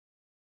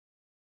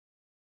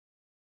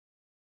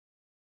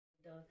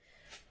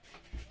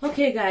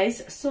Okay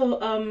guys, so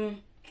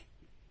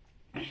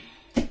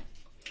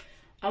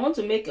I want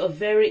to make a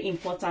very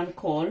important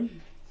call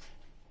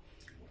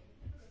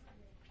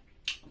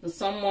to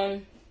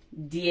someone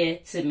dear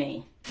to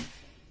me.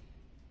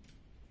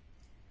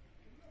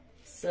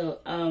 So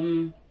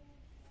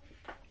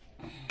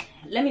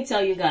let me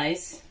tell you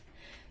guys,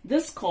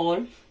 this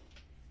call,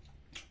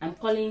 I'm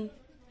calling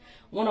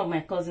one of my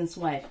cousin's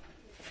wife.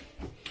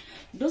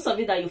 Those of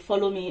you that you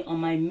follow me on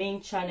my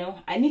main channel,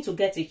 I need to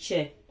get a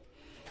chair.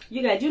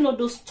 You guys, do you know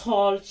those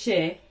tall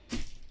chair?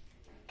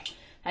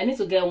 I need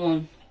to get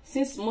one,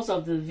 since most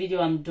of the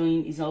video I'm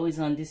doing is always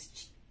on this,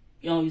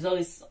 is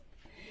always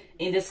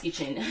in this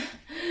kitchen.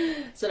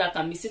 So that I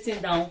can be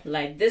sitting down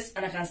like this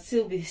and I can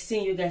still be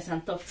seeing you guys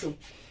and talk to.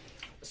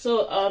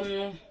 So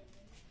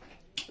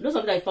those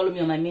of you that follow me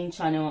on my main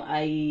channel,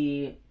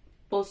 I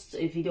post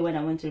a video when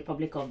I went to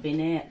Republic of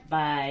Benin.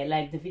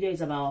 The video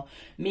is about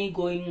me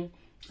going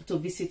to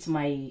visit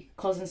my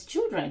cousin's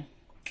children.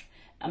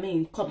 I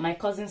mean, my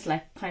cousin's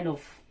like kind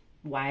of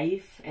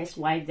wife,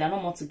 ex-wife. They are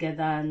not more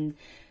together, and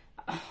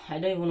I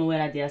don't even know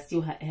whether they are still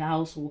her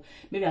household.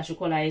 Maybe I should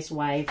call her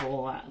ex-wife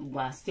or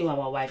still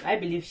our wife. I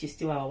believe she's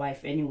still our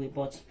wife anyway,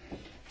 but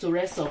to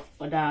rest of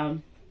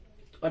other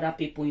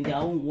people in their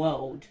own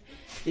world,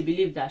 they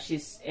believe that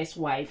she's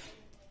ex-wife.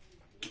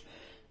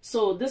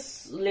 So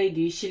this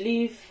lady, she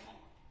leave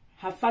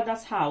her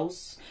father's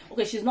house.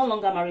 Okay, she's no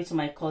longer married to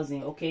my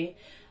cousin. Okay,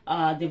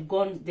 they've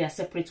gone their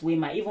separate way.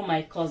 Even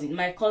my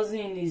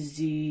cousin is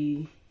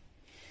the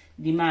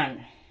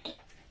man.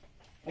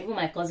 Even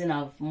my cousin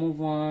have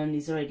moved on.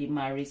 He's already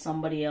married.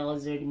 Somebody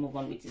else already moved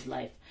on with his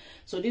life.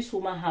 So this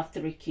woman have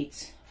 3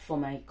 kids for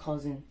my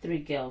cousin, 3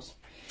 girls.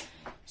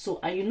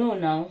 So and you know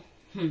now,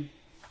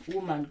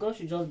 woman, God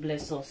should just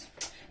bless us.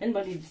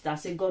 Anybody that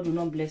say God will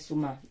not bless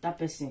woman, that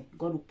person,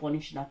 God will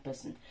punish that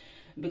person.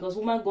 Because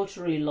women go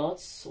through a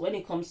lot. When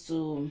it comes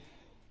to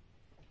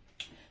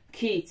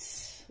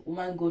kids,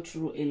 women go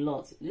through a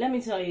lot. Let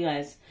me tell you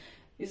guys,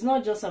 it's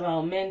not just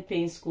about men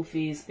paying school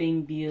fees,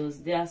 paying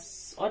bills.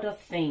 There's other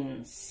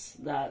things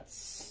that,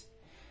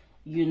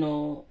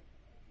 women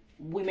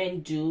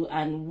do,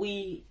 and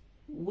we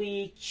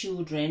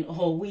children,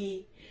 or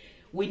we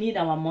need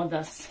our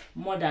mothers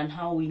more than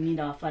how we need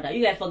our father.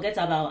 You guys forget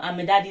about I'm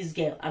a daddy's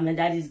girl, I'm a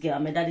daddy's girl,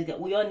 I'm a daddy's girl.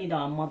 We all need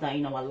our mother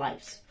in our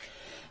lives.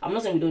 I'm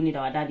not saying we don't need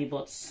our daddy,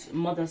 but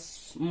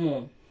mothers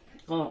more.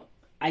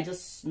 I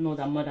just know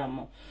that mother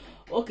more.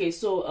 Okay,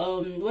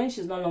 so when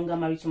she's no longer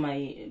married to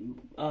my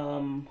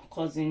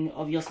cousin,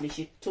 obviously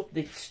she took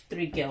the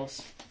 3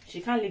 girls. She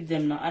can't leave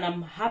them now, and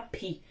I'm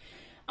happy.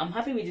 I'm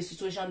happy with the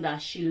situation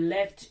that she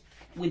left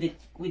with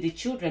the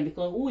children,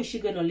 because who is she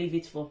gonna leave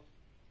it for?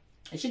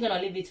 Is she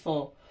gonna leave it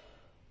for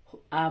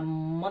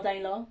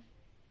mother-in-law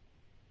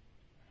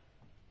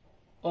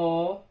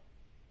or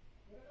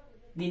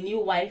the new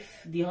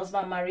wife the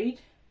husband married?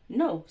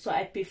 No. So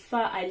I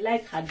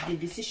like the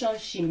decision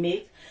she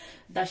made,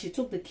 that she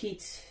took the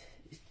kids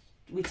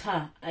with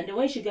her, and then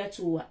when she get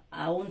to her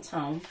own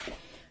town,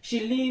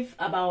 she live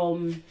about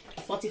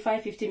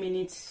 45-50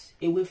 minutes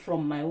away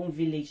from my own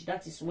village.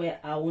 That is where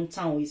our own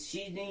town is.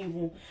 She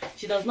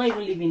does not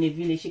even live in a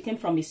village. She came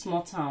from a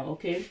small town.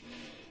 Okay.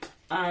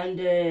 And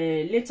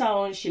later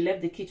on, she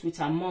left the kids with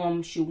her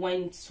mom. She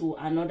went to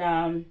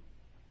another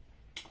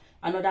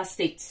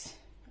state.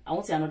 I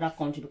won't say another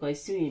country, because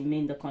it's still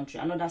in the country.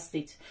 Another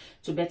state,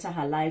 to better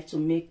her life, to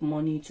make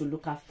money, to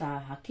look after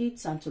her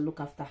kids, and to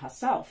look after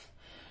herself.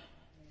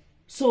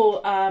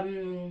 So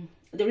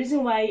the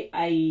reason why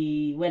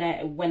when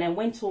I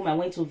went home, I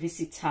went to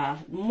visit her.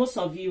 Most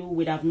of you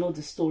would have known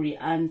the story,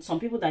 and some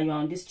people that you're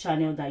on this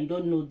channel that you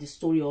don't know the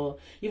story, or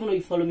even though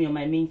you follow me on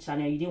my main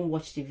channel, you didn't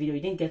watch the video, you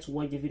didn't get to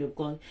watch the video,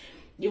 because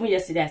even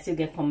yesterday I still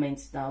get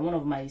comments that one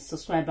of my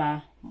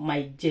subscriber,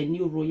 my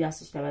genuine royal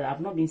subscriber, that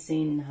I've not been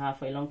seeing her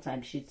for a long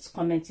time, she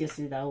commented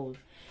yesterday that, oh,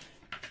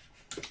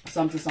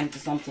 something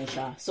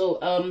sha. So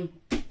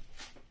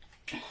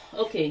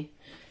okay,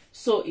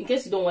 so in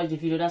case you don't watch the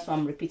video, that's why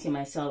I'm repeating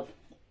myself.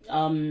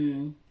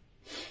 So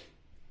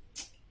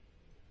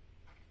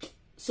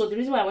the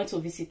reason why I went to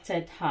visit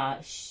her,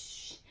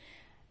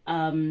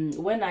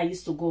 when I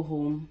used to go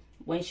home,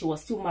 when she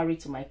was still married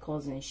to my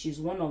cousin, she's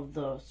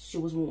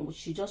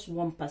just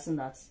one person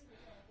that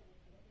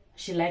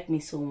she liked me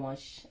so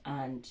much.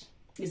 And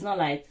it's not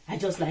like I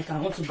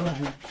want to go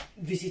and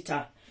visit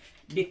her.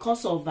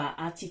 Because of her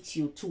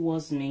attitude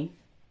towards me,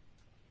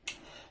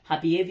 her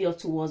behavior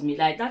towards me,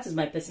 like, that is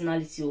my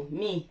personality.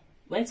 Me,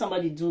 when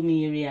somebody do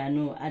me area, I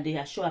know, and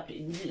they show up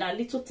a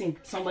little thing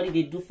somebody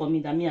they do for me,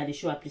 that me and they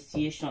show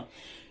appreciation.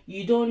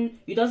 It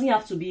doesn't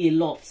have to be a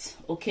lot.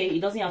 Okay, it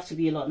doesn't have to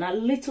be a lot. Now,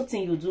 little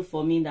thing you do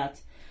for me, that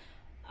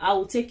I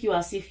will take you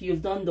as if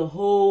you've done the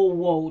whole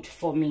world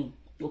for me.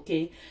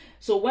 Okay,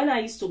 so when I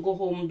used to go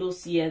home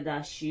those years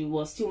that she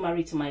was still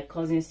married to my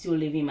cousin, still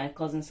living in my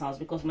cousin's house,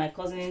 because my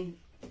cousin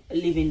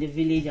live in the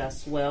village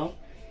as well.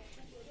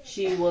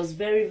 She was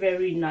very,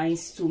 very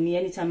nice to me.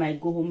 Anytime I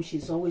go home,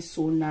 she's always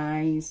so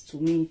nice to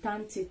me.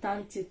 Tanti.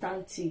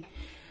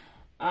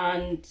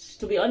 And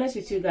to be honest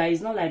with you guys,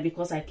 not like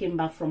because I came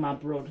back from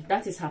abroad.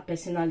 That is her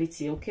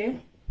personality, okay?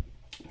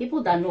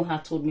 People that know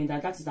her told me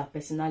that that is her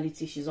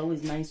personality. She's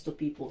always nice to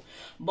people.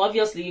 But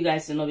obviously, you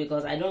guys know,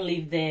 because I don't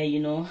live there,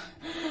 you know.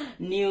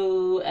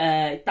 New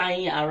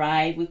Tiny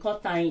arrived. We call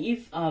Tiny.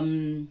 If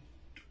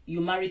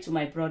you marry to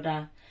my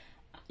brother,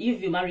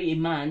 if you marry a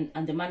man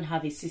and the man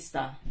have a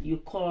sister, you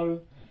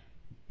call,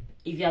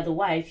 if you are the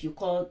wife, you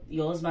call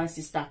your husband's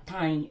sister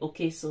Tiny.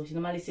 Okay, so she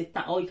normally say,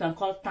 or you can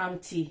call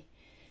Tanti.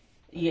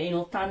 Yeah, you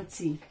know,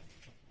 Tanti.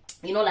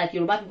 You know, like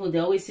Yoruba people, they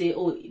always say,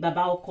 oh,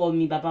 Baba will call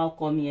me, Baba will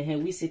call me.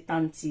 And we say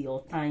Tanti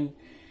or Tiny.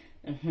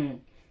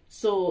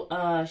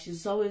 So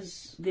she's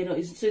always, you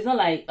know, so it's not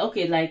like,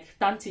 okay, like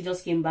Tanti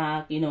just came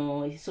back, you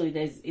know, so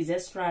it's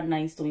extra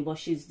nice to me. But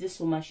this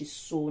woman, she's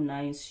so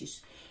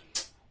nice.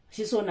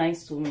 She's so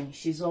nice to me.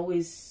 She's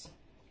always,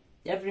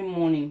 every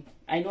morning,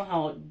 I know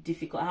how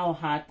difficult, how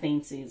hard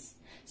things is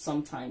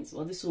sometimes.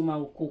 But this woman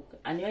will cook.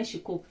 And when she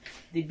cook,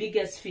 the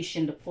biggest fish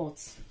in the pot,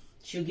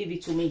 she'll give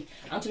it to me.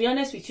 And to be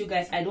honest with you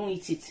guys, I don't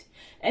eat it.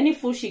 Any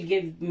food she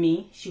gave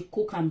me, she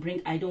cook and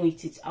bring, I don't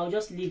eat it. I'll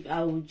just leave.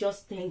 I'll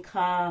just thank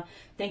her.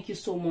 Thank you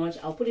so much.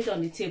 I'll put it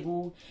on the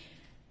table.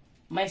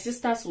 My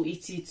sisters will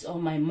eat it, or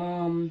my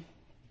mom,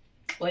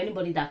 or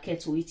anybody that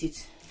cares to eat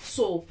it.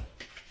 So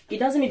it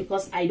doesn't mean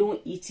because I don't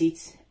eat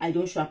it, I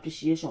don't show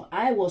appreciation.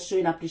 I was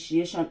showing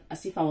appreciation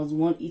as if I was the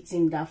one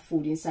eating that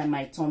food inside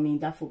my tummy.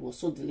 That food was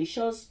so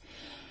delicious.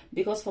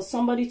 Because for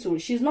somebody to,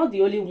 she's not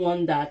the only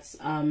one that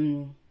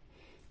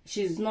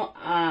she's not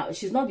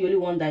the only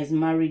one that is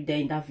married there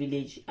in that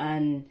village,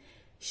 and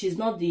she's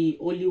not the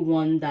only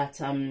one that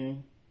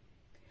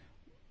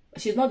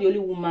she's not the only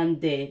woman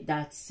there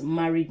that's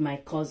married my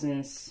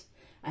cousins.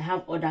 I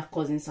have other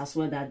cousins as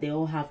well that they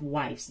all have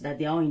wives, that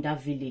they are all in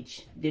that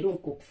village. They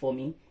don't cook for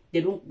me. They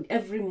don't.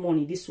 Every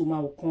morning this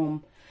woman will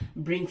come,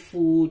 bring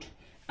food,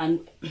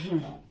 and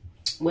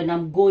when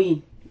I'm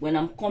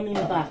coming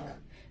back,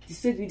 the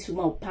same this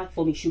woman will pack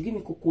for me. She'll give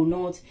me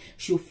coconut,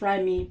 she'll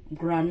fry me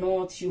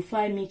granite, she'll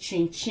fry me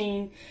chin.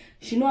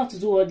 She know how to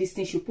do all these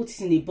things. She'll put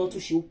it in a bottle,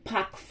 she'll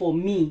pack for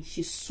me.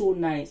 She's so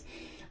nice.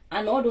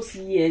 And all those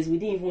years, we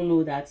didn't even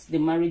know that the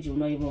marriage will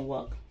not even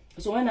work.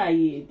 So when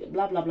I,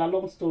 blah, blah, blah,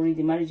 long story,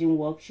 the marriage didn't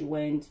work, she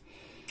went.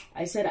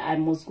 I said I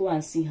must go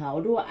and see her.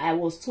 Although I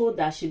was told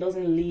that she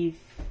doesn't live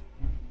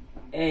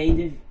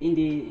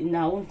in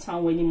her own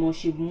town anymore.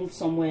 She moved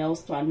somewhere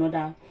else to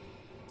another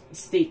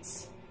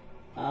state.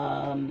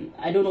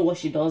 I don't know what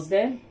she does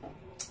there.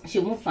 She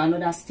moved to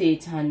another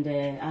state, and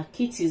her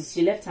kids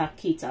she left her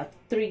kids, her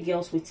 3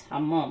 girls, with her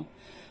mom.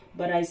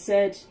 But I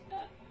said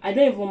I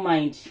don't even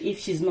mind if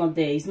she's not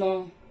there. It's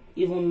not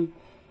even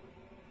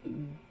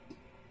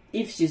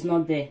if she's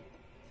not there.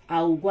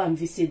 I'll go and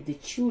visit the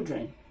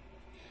children.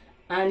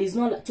 And it's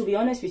not, to be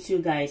honest with you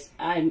guys,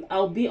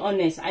 I'll be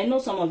honest. I know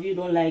some of you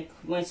don't like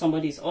when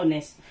somebody is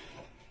honest,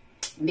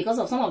 because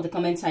of some of the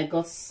comments I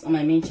got on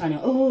my main channel.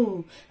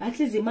 Oh, at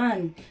least the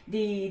man,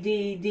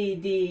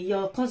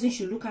 your cousin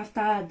should look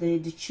after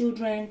the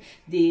children.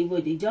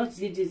 They just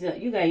did this.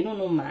 You guys, you don't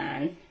know,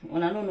 man.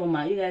 When I don't know,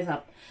 man, you guys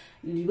have,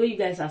 the way you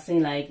guys are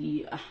saying, like,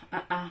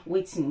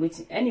 waiting.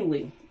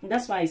 Anyway,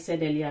 that's why I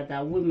said earlier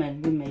that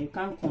women, you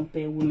can't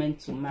compare women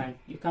to man.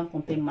 You can't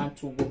compare man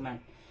to woman.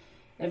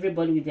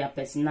 Everybody with their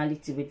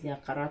personality, with their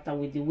character,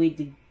 with the way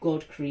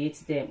God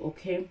creates them.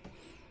 Okay,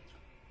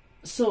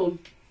 so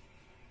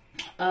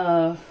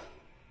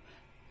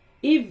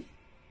if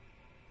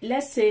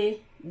let's say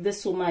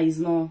this woman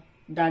is not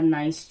that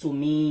nice to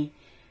me,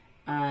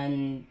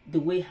 and the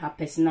way her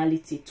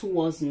personality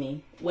towards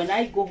me, when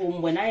I go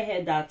home, when I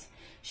heard that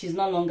she's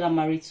no longer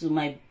married to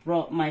my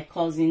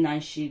cousin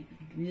and she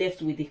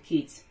left with the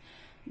kids,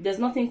 there's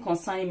nothing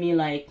concerning me.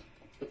 Like,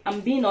 I'm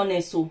being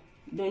honest. So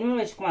don't know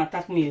where she come and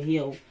attack me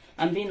here.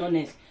 I'm being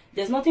honest.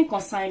 There's nothing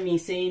concerning me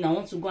saying I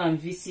want to go and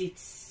visit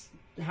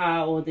her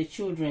or the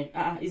children.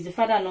 Is the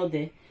father not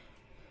there?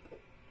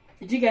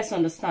 Do you guys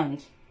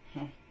understand?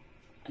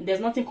 There's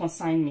nothing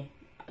concerning me.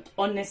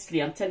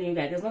 Honestly, I'm telling you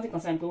guys, there's nothing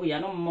concerning me. Oh,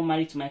 you're not more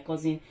married to my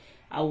cousin.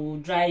 I will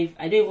drive.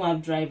 I don't even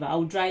have driver. I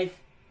will drive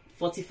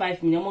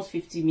 45 minutes, almost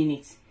 50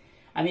 minutes.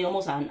 I mean,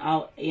 almost an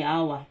hour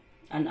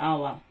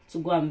to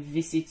go and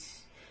visit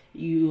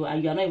you,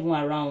 and you're not even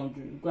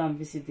around. Go and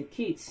visit the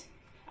kids.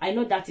 I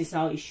know that is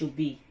how it should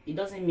be. It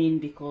doesn't mean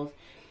because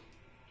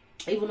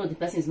even though the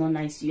person is not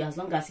nice to you, as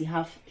long as you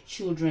have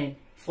children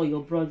for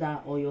your brother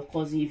or your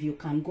cousin, if you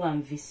can go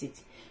and visit,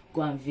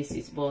 go and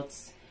visit. But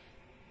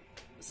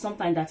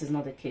sometimes that is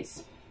not the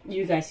case.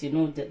 You guys, you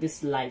know that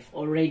this life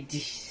already.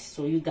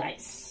 So you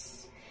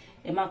guys,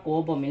 we are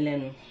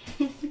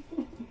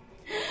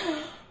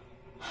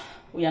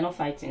not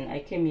fighting. I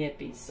came here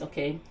peace,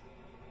 okay?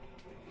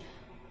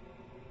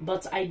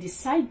 But I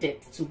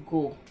decided to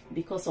go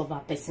because of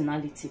her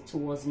personality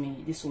towards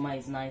me. This woman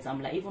is nice.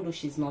 I'm like, even though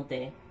she's not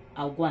there,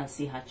 I'll go and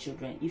see her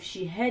children. If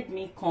she heard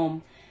me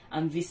come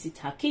and visit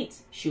her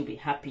kids, she'll be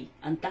happy.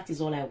 And that is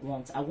all I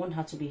want. I want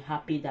her to be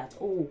happy that,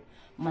 oh,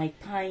 my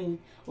time,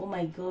 oh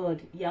my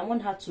God. Yeah, I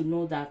want her to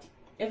know that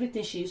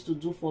everything she used to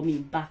do for me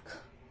back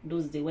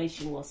those days when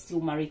she was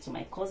still married to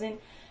my cousin.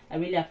 I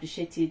really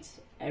appreciate it.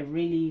 I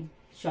really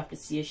show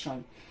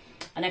appreciation.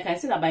 And I can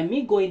see that by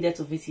me going there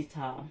to visit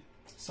her,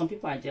 some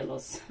people are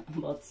jealous,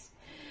 but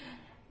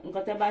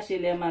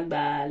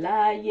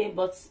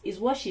it's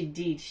what she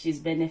did. She's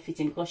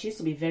benefiting because she used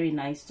to be very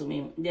nice to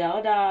me. There are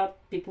other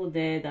people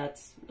there that,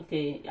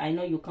 okay, I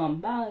know you come,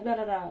 blah, blah,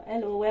 blah, blah.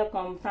 Hello,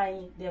 welcome,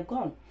 fine, they're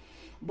gone.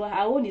 But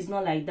her own is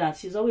not like that.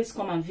 She's always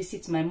come and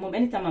visit my mom.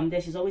 Anytime I'm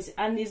there, she's always,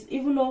 and it's,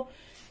 even though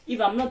if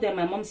I'm not there,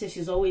 my mom says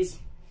she's always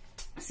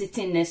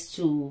sitting next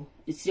to,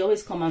 she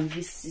always come and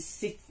visit,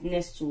 sit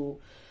next to,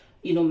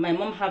 you know, my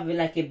mom have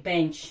like a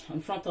bench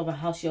in front of her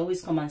house. She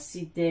always come and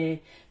sit there,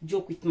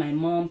 joke with my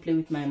mom, play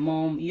with my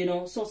mom, you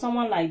know. So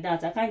someone like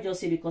that, I can't just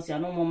say because you're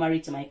no more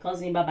married to my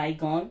cousin, bye bye,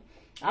 gone.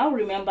 I'll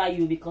remember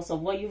you because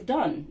of what you've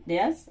done.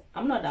 Yes,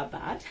 I'm not that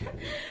bad.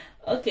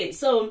 Okay,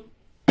 so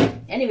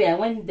anyway, I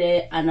went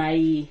there and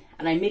I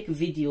make a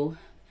video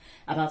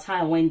about how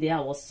I went there.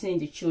 I was seeing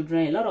the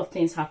children. A lot of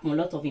things happened. A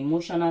lot of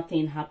emotional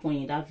things happened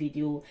in that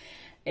video.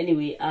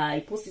 Anyway, I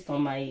posted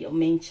on my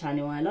main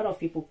channel. A lot of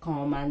people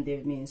come and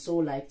they've been so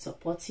like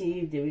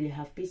supportive. They really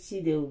have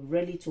pity. They're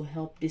ready to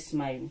help this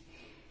my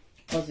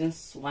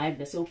cousin's wife.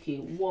 They say, okay,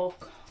 what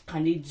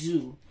can they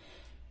do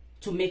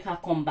to make her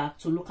come back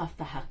to look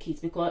after her kids?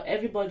 Because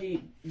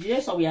everybody,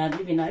 just how we are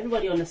living now,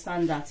 everybody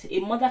understands that a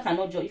mother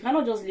cannot just, you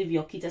cannot just leave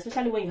your kids,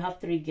 especially when you have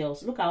 3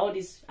 girls. Look at all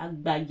this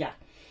agbaya,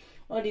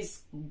 all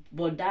this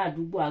boda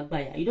adubo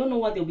agbaya. You don't know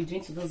what they'll be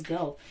doing to those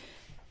girls.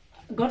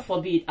 God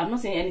forbid, I'm not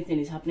saying anything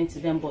is happening to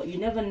them, but you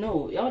never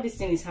know. All these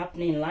things is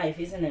happening in life,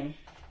 isn't it?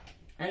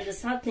 And the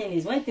sad thing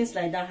is, when things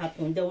like that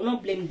happen, they will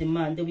not blame the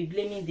man. They'll be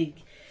blaming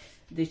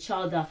the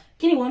child.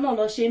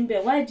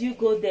 Why do you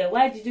go there?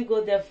 Why did you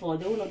go there for?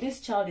 They will know this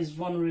child is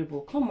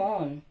vulnerable. Come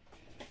on.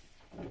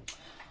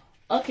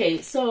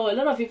 Okay, so a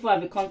lot of people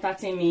have been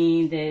contacting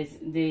me.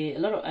 A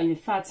lot of, in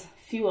fact,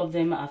 few of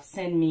them have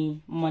sent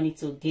me money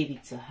to give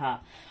it to her,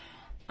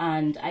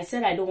 and I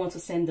said I don't want to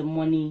send the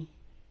money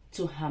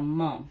to her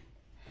mom.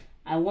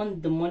 I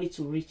want the money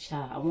to reach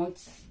her. I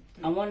want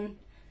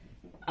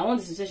the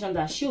situation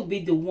that she'll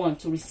be the one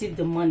to receive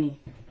the money,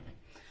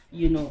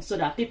 you know, so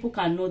that people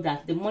can know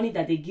that the money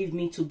that they give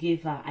me to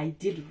give her,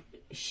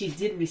 she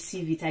did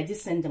receive it. I did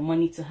send the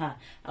money to her.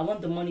 I want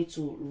the money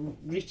to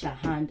reach her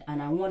hand,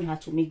 and I want her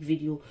to make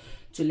video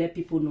to let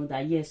people know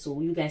that, yes,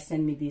 so you guys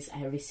send me this,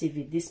 I receive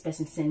it. This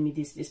person sent me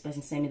this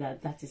person sent me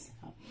that. That is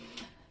her.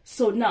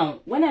 So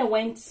now, when I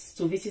went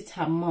to visit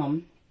her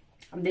mom,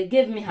 they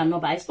gave me her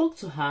number. I spoke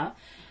to her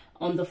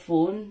on the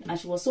phone, and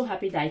she was so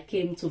happy that I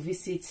came to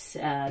visit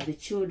the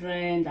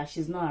children, that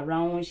she's not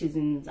around. She's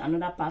in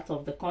another part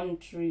of the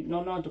country.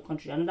 No, not the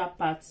country,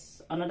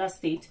 another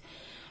state.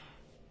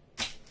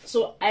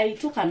 So I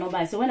took her number.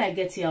 I said, when I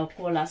get here, I'll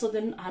call her. So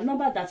then her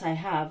number that I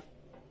have,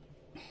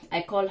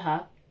 I call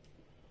her.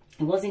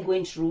 It wasn't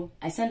going through.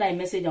 I sent her a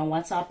message on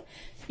WhatsApp.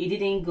 It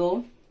didn't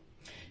go.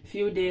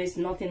 Few days,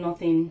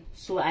 nothing.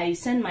 So I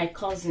sent my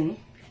cousin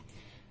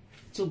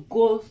to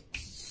go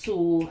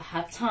to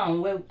her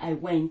town where I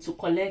went to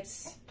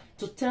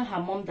tell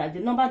her mom that the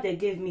number they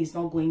gave me is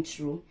not going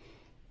through,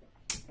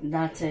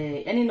 that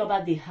any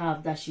number they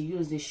have that she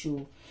used, they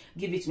should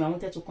give it to me. I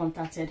wanted to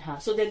contact her.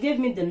 So they gave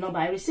me the number.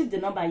 I received the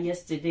number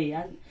yesterday,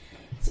 and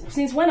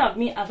since when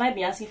have I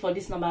been asking for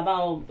this number?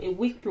 About a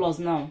week plus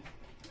now.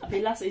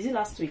 Is it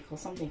last week or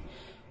something?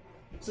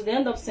 So they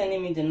end up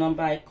sending me the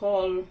number.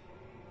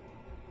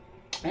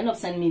 End up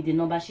sending me the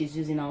number she's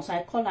using now. So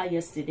I called her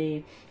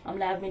yesterday. I'm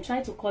like, I've been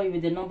trying to call you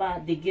with the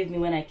number they gave me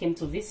when I came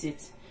to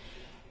visit.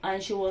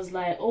 And she was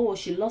like, oh,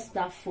 she lost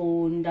that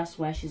phone. That's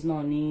why she's not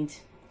on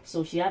it.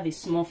 So she have a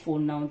small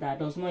phone now that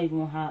does not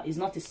even have, it's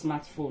not a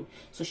smartphone.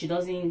 So she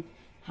doesn't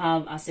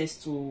have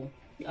access to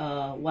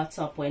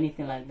WhatsApp or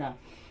anything like that.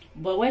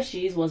 But where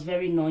she is was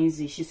very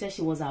noisy. She said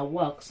she was at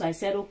work. So I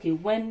said, okay,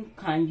 when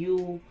can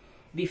you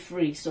be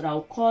free? So that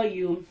I'll call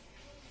you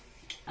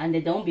and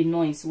there won't be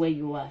noise where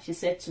you are. She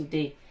said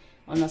today.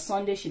 On a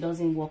Sunday, she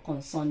doesn't work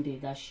on Sunday.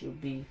 That she'll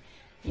be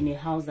in a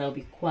house that will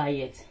be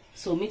quiet.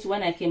 So me too,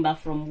 when I came back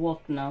from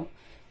work now,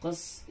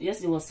 because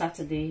yesterday was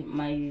Saturday,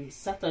 my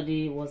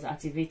Saturday was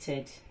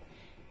activated.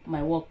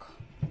 My work,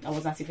 I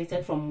was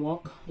activated from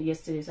work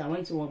yesterday. So I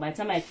went to work. By the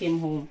time I came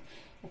home,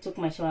 I took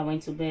my shower, I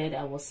went to bed.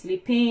 I was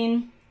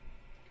sleeping.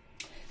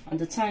 And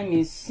the time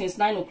is, since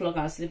 9 o'clock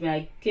I was sleeping.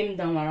 I came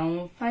down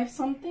around 5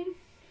 something.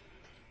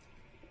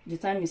 The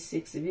time is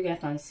 6. If you guys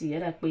can see,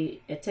 I pay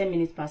 10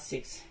 minutes past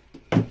 6.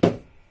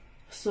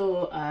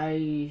 So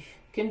I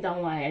came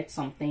down while I ate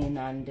something,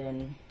 and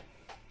then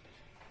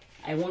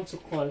I want to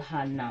call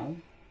her now.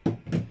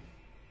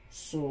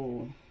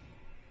 So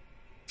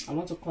I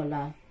want to call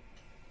her.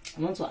 I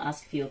want to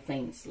ask few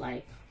things,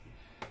 like,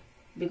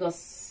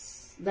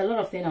 because there are a lot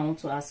of things I want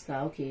to ask her.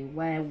 Okay,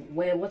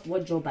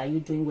 what job are you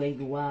doing where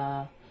you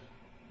are?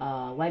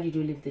 Why did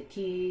you leave the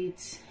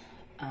kids?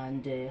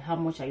 And how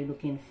much are you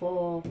looking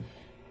for?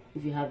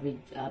 If you have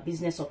a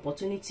business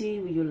opportunity,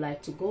 will you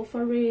like to go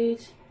for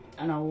it?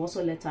 And I will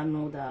also let her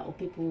know that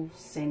people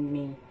send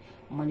me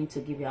money to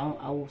give you.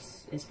 I will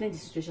explain the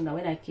situation that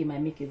when I came, I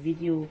make a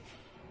video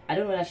I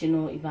don't really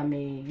know if I'm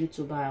a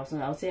YouTuber or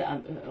something. I would say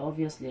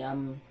obviously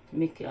I'm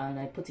and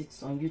I put it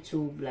on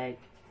YouTube, like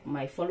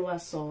my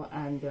followers saw,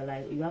 and they're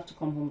like, you have to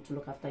come home to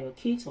look after your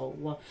kids or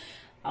what.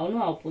 I don't know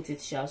how I'll put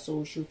it, Sha.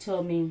 So she'll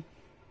tell me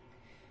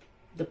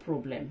the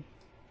problem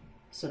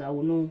so that I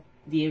will know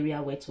the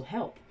area where to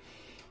help.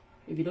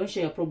 If you don't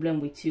share your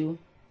problem with you,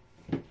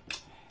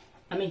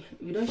 if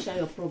you don't share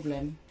your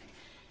problem,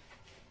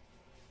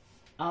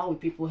 how will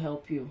people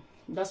help you?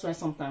 That's why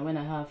sometimes when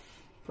I have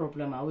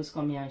problem, I always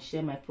come here and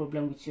share my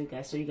problem with you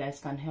guys so you guys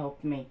can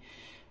help me,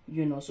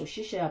 you know. So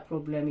she share a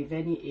problem, if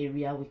any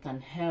area we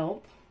can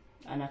help,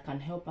 and I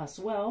can help as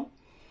well.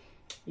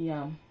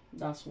 Yeah,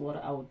 that's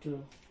what I would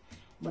do.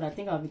 But I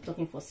think I'll be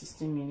talking for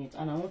 16 minutes,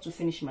 and I want to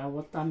finish my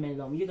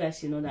watermelon. You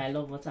guys, you know that I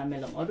love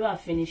watermelon. Although I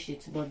finished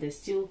it, but there's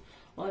still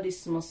all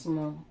this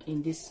small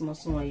in this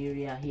small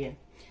area here.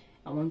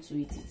 I want to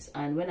eat it,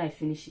 and when I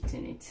finish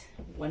eating it,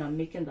 when I'm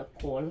making the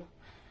call,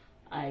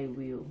 I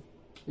will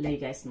let you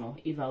guys know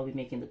if I'll be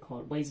making the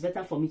call. But it's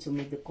better for me to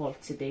make the call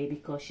today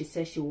because she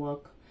says she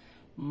work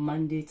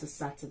Monday to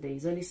Saturday.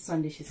 It's only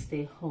Sunday she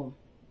stay home,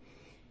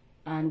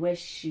 and where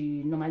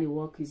she normally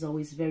work is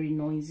always very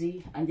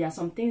noisy, and there are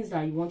some things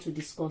that you want to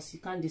discuss. You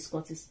can't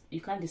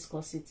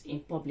discuss it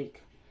in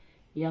public.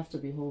 You have to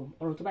be home.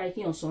 Or is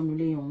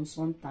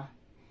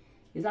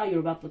that how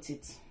Yoruba put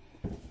it?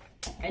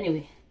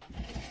 Anyway,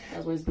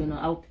 that's what's going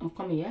on. I'm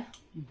coming here.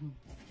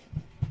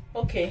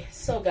 Okay,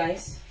 so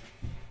guys,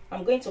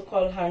 I'm going to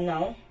call her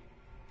now.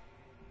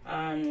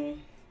 And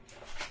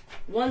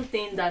one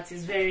thing that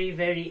is very,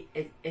 very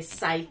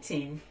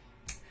exciting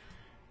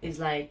is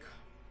like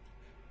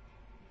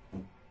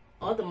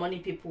all the money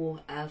people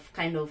have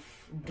kind of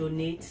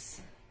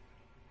donate.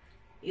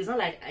 It's not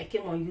like I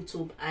came on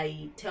YouTube,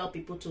 I tell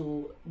people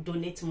to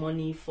donate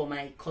money for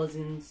my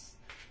cousin's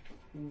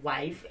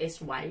wife,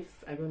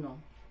 ex-wife, I don't know.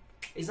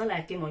 It's not like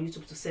I came on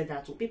YouTube to say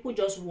that. People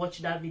just watch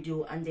that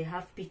video and they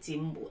have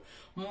pity.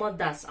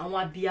 Mothers, and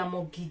what be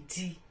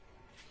gidi,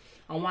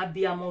 and what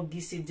be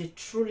gisi, they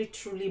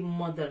truly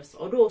mothers.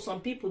 Although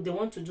some people they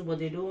want to do, but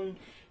they don't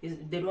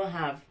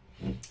have,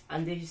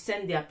 and they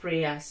send their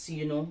prayers,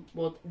 you know.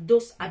 But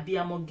those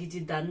abiyamo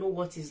gidi that know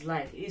what is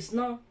life, it's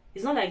not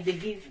like they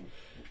give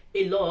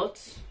a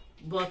lot,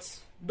 but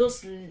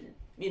those,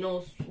 you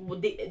know,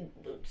 they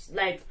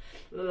like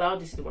allow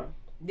this to work.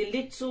 The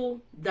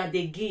little that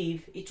they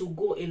give, it will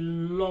go a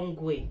long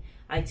way.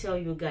 I tell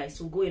you guys,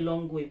 it will go a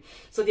long way.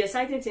 So the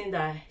exciting thing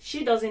that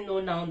she doesn't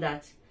know now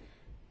that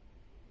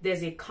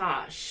there's a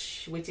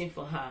cash waiting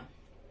for her.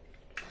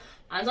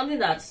 And something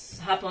that's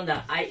happened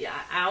that I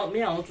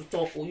want to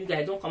talk. Oh, you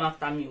guys don't come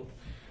after me.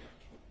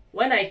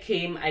 When I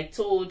came, I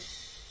told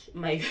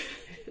my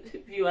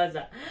viewers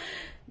that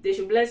they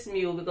should bless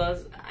me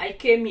because I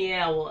came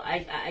here.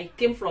 I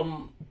came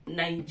from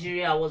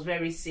Nigeria. I was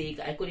very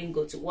sick. I couldn't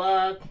go to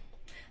work.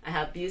 I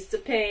have bills to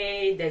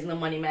pay. There's no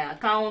money in my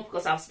account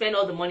because I've spent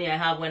all the money I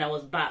have when I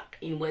was back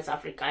in West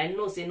Africa. I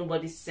know say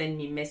nobody send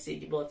me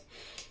message, but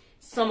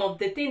some of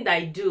the things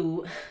I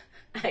do,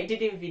 I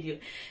didn't video.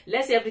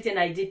 Let's say everything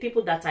I did,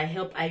 people that I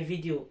help, I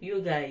video.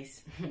 You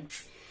guys,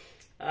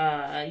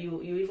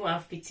 you even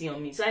have pity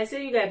on me. So I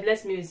say you guys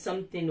bless me with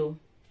something. Oh,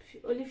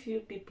 only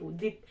few people.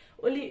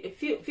 Only a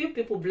few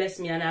people bless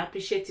me, and I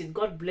appreciate it.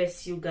 God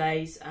bless you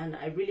guys, and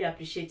I really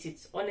appreciate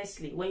it.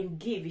 Honestly, when you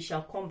give, it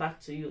shall come back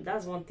to you.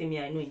 That's one thing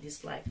I know in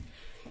this life.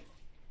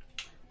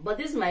 But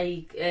this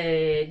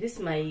is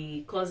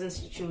my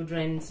cousin's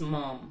children's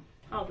mom.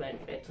 How do I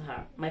refer to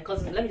her? My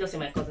cousin. Let me just say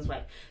my cousin's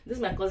wife. This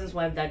is my cousin's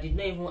wife that did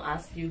not even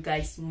ask you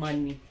guys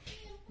money.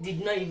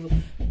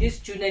 These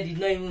children did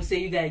not even say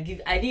you guys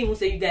give. I didn't even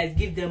say you guys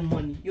give them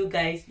money. You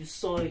guys, you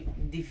saw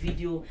the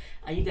video,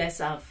 and you guys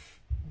have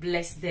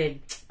bless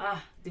them.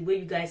 The way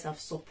you guys have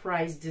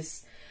surprised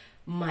this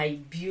my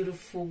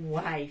beautiful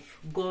wife.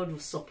 God will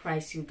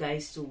surprise you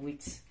guys too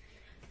with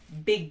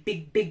big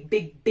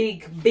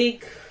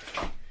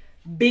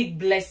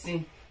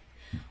blessing.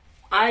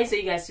 I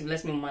say you guys to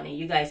bless me money.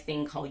 You guys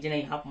think how you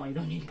have money,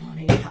 don't need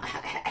money.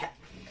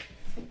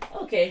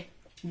 Okay,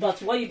 but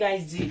what you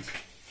guys did,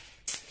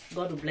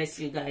 God will bless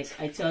you guys.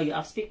 I tell you,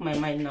 I've speak my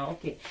mind now.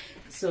 Okay,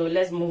 so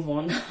let's move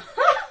on.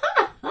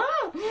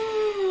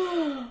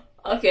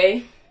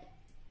 Okay,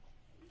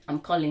 I'm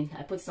calling.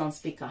 I put it on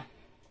speaker.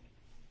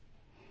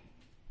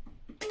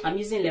 I'm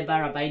using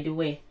Lebara, by the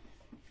way.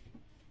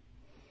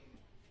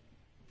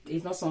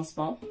 It's not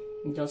Sunspot.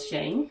 I'm just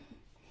sharing.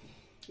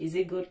 Is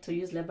it good to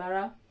use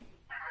Lebara?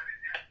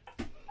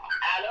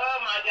 Hello,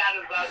 my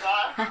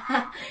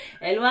God,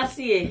 Hello, I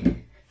see.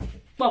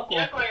 Poco.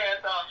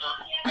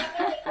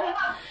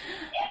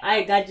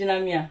 Ai, gaji na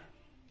mia.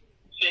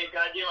 Se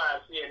gaji ma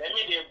si, let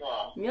me dey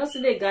go. Mi o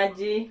si de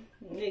gaji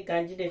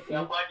de fi.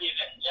 Ya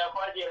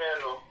kwaji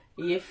rero.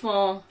 Ye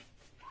fon.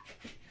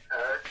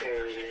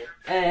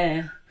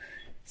 Okay.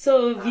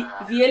 So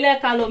viele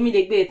kalo mi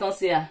de gbe tan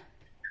se a.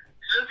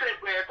 Se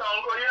gbe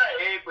tan ko yo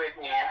e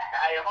gbe ni. I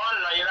hon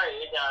no yo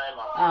e jan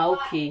ma. Ah,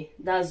 okay.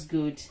 That's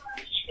good.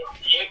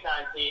 Ye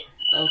kan ti.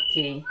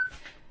 Okay.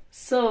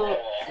 So,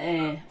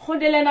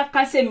 hodele na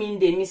kase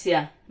minde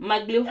misia.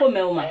 Magle ho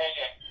me uma.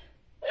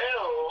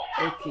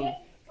 Okay.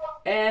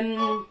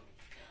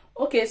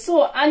 Okay,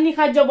 so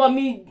anika jobo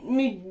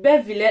mi be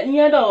vile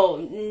nyedo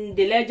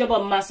de le jobo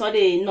maso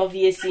de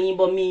novie sin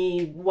bo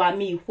mi wa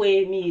mi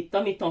hwe mi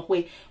to mi ton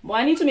hwe. Bo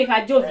ani to make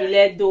a jo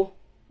vile do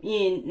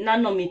yin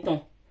nano mi ton.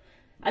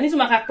 Ani to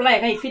make a apply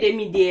kan ifide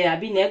mi de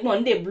abi na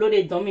egbon de blow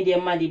de don mi de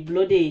ma de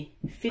blow de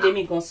fide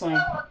mi gonson.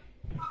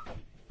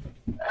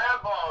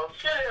 Bon,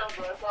 c'est un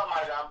peu ça,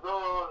 madame,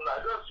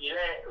 je suis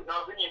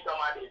dans une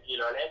tomate de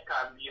kilo, les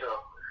cambio.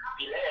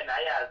 Il est là,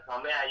 il y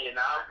a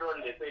un peu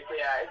de pépé,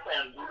 il fait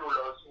un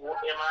boulot,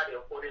 et m'a de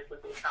pour les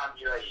petits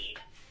cambio.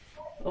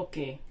 Ok.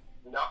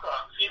 Donc,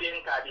 si il y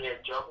a un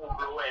job pour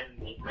blower,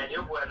 mais il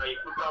faut un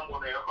écoute un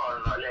bon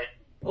école.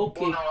 Ok.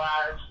 Pour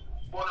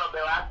nous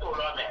faire tout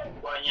l'homme,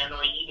 pour nous y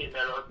aller,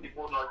 mais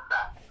pour nous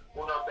ça.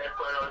 Pour nous faire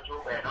le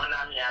job, on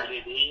a mis à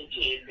l'aider.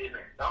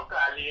 Donc,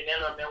 aller,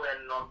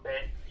 non,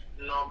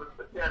 non,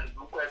 peut-être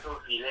beaucoup de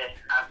filets,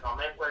 à son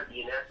mec, quoi,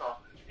 filets sont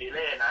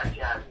filets,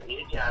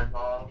 et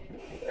jason,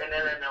 et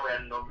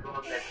ne non plus.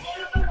 Donc,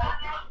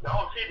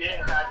 si des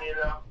cas ni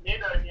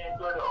de rien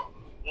que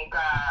un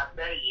cas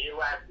payé,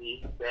 ouais,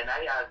 ben,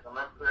 il y a son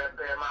même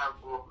paiement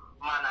pour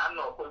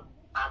manano,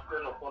 un peu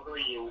nos fonds ou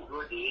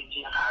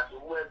des à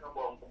tout, et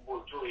bon, pour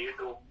jouer,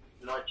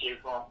 non,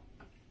 c'est bon.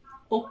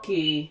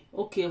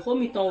 Ok,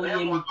 remettons au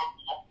yémi.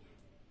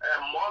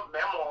 Moi,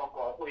 même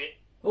on oui.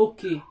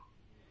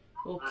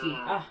 Ok.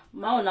 Ah,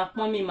 ma on a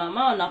pon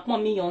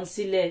mi yon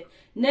sile.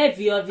 Ne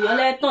vio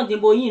le ton din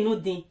bo yin nu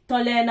din. Ton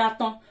le na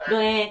ton. Do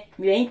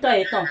mi yin ton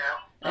e ton.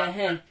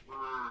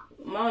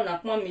 Ma on a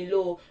pon mi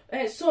lo.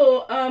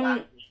 So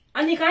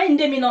anika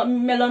inde mi no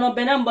melono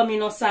benamba mi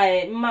no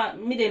sai. Ma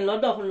mi den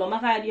lodo lo ma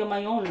ka ri o ma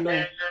yon lo.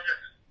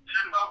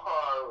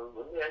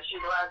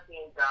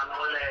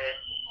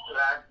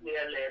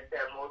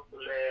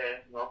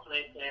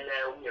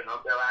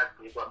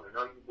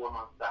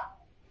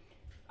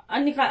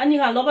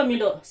 Anika loba mi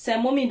do se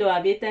mo mi do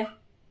abete.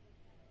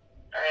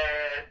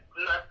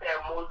 No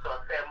thermos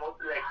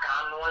le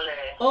canon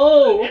le.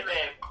 Oh.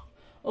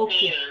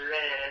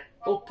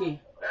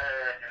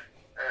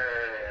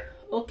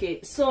 Okay.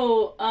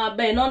 So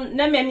ben non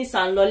na me mi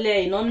san lo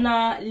le no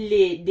na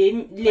le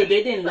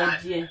de den lo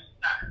die.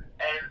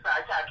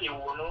 Sa cha ki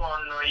wo no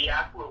no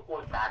ya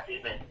ko ta de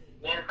me.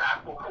 Ni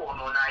sa ko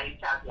no na i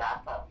cha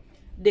ya ta.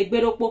 De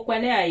gbero popo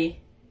ne aye.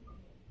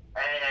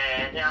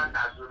 Ni an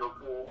ta duro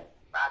ko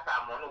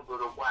ta mo no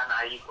duro ko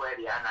na yi ko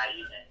ri ana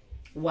yi ne.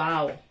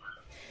 Wow.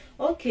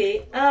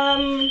 Okay.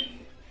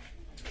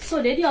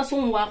 So they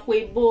also work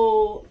with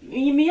bo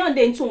mi yon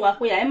de ntun wa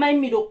pe ai mai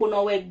mi do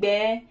pono we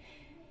gbe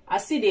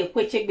asi de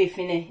kweche gbe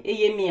fine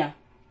eye mi a.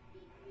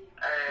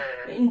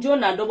 Njo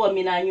na dobo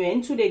mi na yun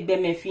ntu de gbe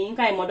me fi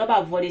nka imo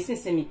doba vode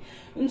sinsimi.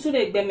 Ntu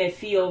de gbe me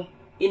fi o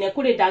ine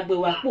ko de dagbe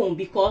wa pon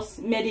because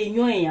me de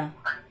yun eyan.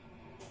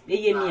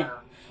 Eye mi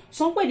a.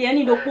 So pe de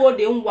ani do po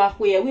de nwa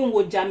pe e wi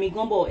nwo jami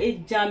ganbo e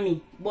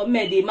jami but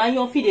me de ma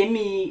yon fi de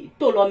mi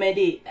to lo me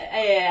de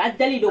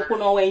adeli do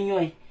pono we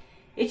yun e.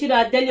 Echido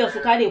adeli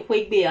osukade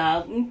kwegbe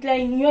a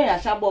ntle nyo ya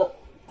shabo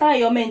ta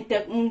yo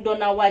mente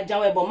ndona waja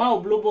we bo ma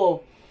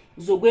oblobo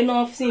zogbe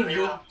no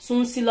sinvi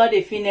sun si lo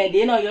de fine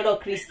de no yoro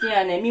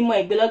Christian e mi mo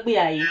egbelogbe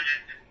aye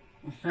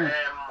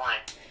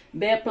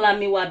be plan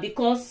mi wa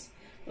because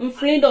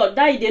mfrindo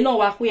dai de no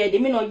wa kwe de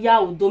mi no ya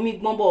odo mi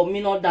gbonbo mi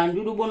no dan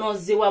dudubo no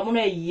zewa mo no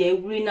ye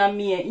wuri na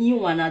mi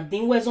yinwa na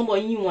din wezombo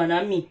yinwa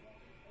na mi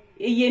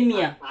eye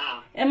mi a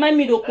e ma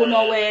mi do ko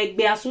no we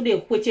egbe asude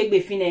kweche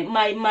gbe fine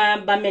ma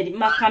ba me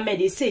ma ka me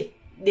de se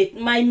de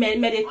ma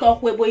me de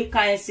talk we boy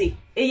kan se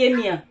eye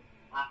mi a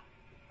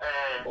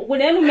o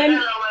de nu me mi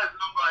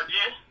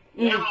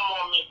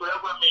ko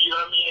ko mi yo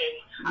mi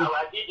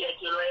awadi de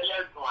kiro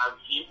elegun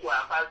afi ko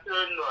apaso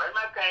no e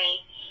ma kan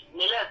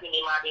mi le ti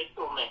ni ma de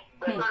to me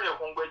pe so le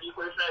kun gbeji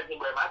ko friend ni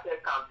ma te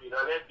kan bi lo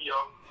le bi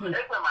o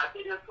e pe ma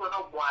te de so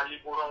no gun ali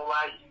bo ron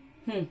wa yi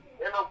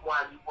eno gun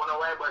ali bo no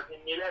wa e bo ti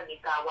mi le ni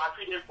ka wa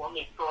fi de fun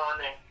mi to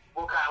ne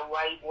bo ka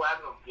wa ibo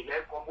anu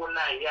kile ko bo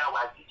na ile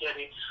awa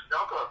tijere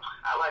donc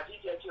awa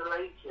tijere ti ro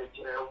yi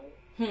tijere wu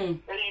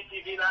eri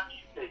ti bi na mi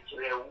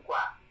tijere wu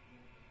kwa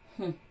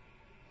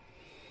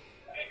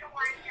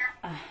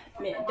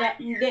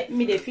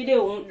mi de fide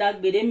un da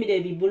gbede mi de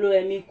bibulo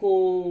e mi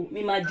ko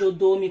mi ma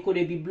jodo mi ko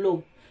de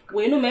biblo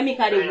we nu me mi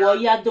ka de wo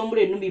ya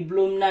dombre nu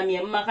biblo na mi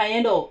ma ka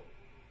yendo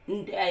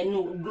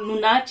nu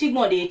na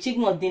chigmo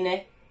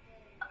dine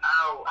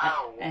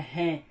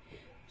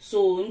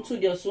so ntu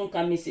de so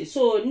nka mi se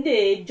so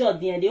nde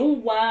jodin de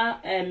nwa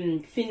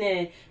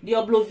fine de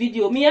upload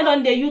video mi e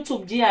don de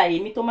YouTube ji aye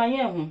mi to ma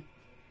yen hu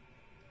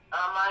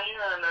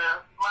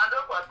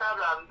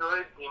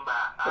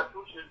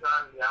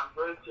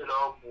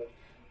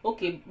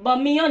okay, but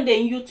me on the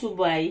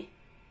YouTube aye.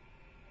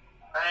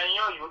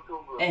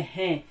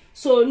 YouTube.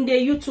 So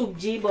nde YouTube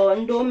ji bo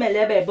ndo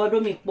melebe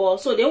bodo mi po.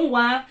 So de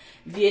nwa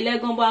viele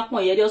gon bo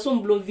apon ye de so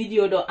mblo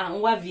video do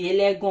anwa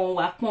viele gon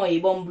wa pon e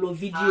bo mblo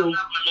video.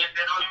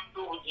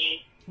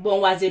 Bon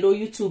wa zero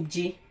YouTube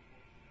ji.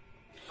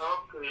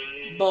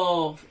 Okay.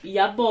 Bo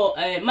ya bo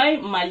my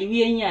mali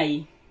wi enya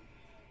yi.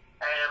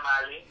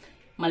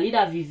 Mali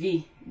da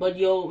vivi but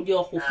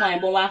your who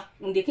fine but wa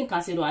ndi kin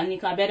consider ani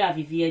ka better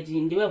vivier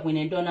ndi we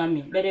when dona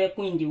mi better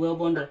queen di well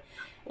bondo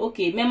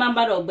okay me man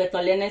bad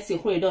ogbeto le nesi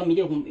kure do mi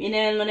de gun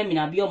ine lo ne mi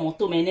na bi omo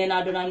to me ne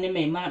na do na me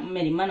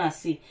me mana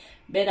si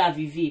better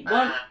vivi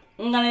bon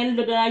ngale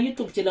do na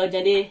YouTube ti lo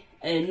jade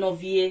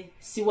novie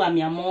siwa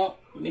mi amo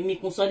mi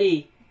kun so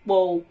de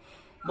po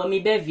bo mi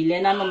be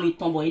vile na no mi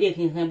ton bo ide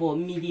kin bo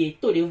mi de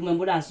to de me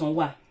bo da son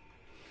wa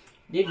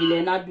de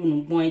vile na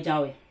dunu gbon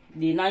eja we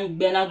de na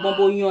gbe na gbon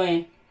bo yan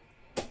e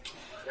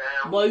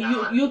but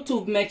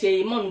YouTube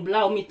meche mon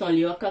bla o mi tan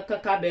le o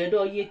kaka be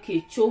do ye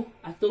kecho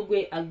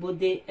atogwe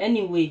agbode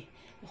anyway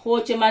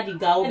ho che ma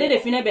diga o de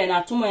fine be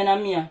na tumo na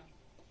mia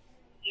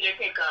ye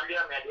ke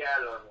cambia media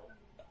lo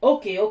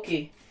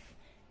okay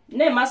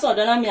ne ma so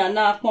do na mia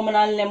na pon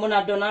na le mo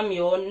na do na mi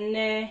o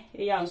ne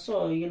ya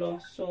so yi lo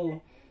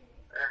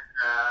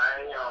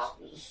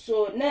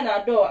so ne na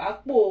do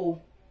apo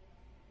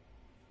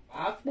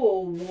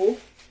wo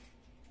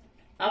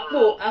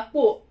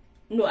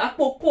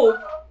apo ko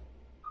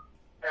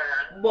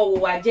bo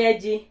wa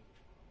jeji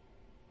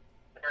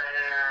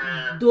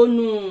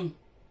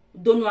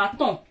donu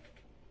aton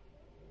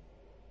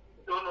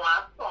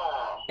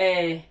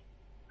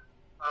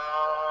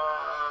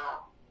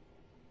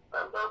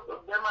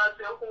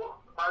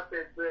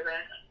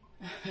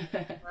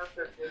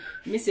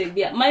mi se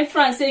gbe my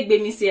friend say gbe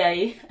mi se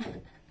aye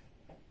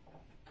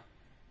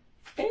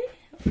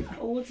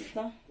what is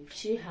that?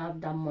 She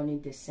have that money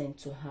they sent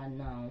to her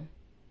now.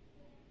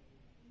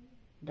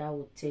 That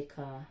would take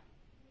her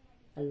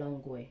a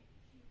long way.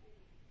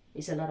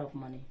 It's a lot of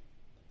money,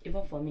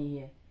 even for me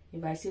here.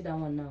 If I see that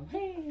one now,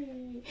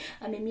 hey,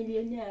 I'm a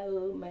millionaire.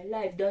 Oh, my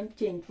life don't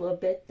change for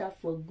better,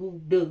 for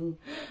good though.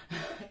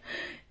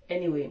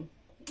 Anyway,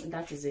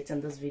 that is it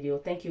in this video.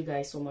 Thank you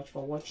guys so much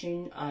for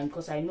watching, and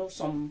because I know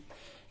some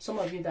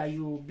of you that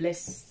you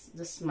bless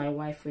my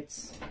wife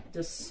with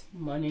this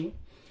money.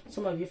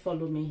 Some of you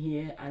follow me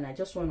here, and I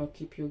just want to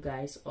keep you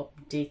guys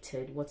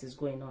updated what is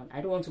going on.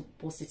 I don't want to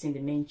post it in the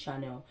main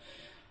channel,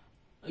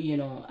 you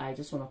know. I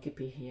just want to keep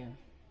it here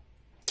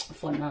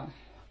for now.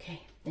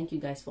 Okay, thank you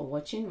guys for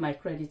watching. My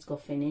credits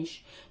got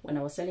finished. When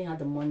I was telling her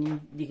the money,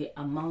 the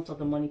amount of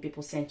the money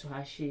people sent to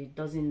her, she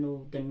doesn't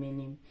know the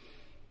meaning,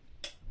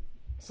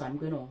 so I'm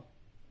gonna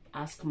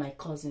ask my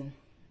cousin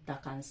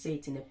that can say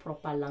it in a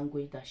proper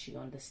language that she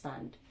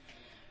understand.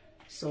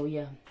 So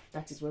yeah,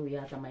 that is where we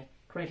are. That my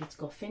credits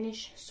got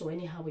finished. So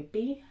anyhow it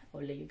be,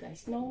 I'll let you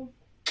guys know.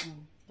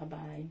 Bye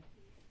bye.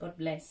 God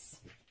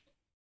bless.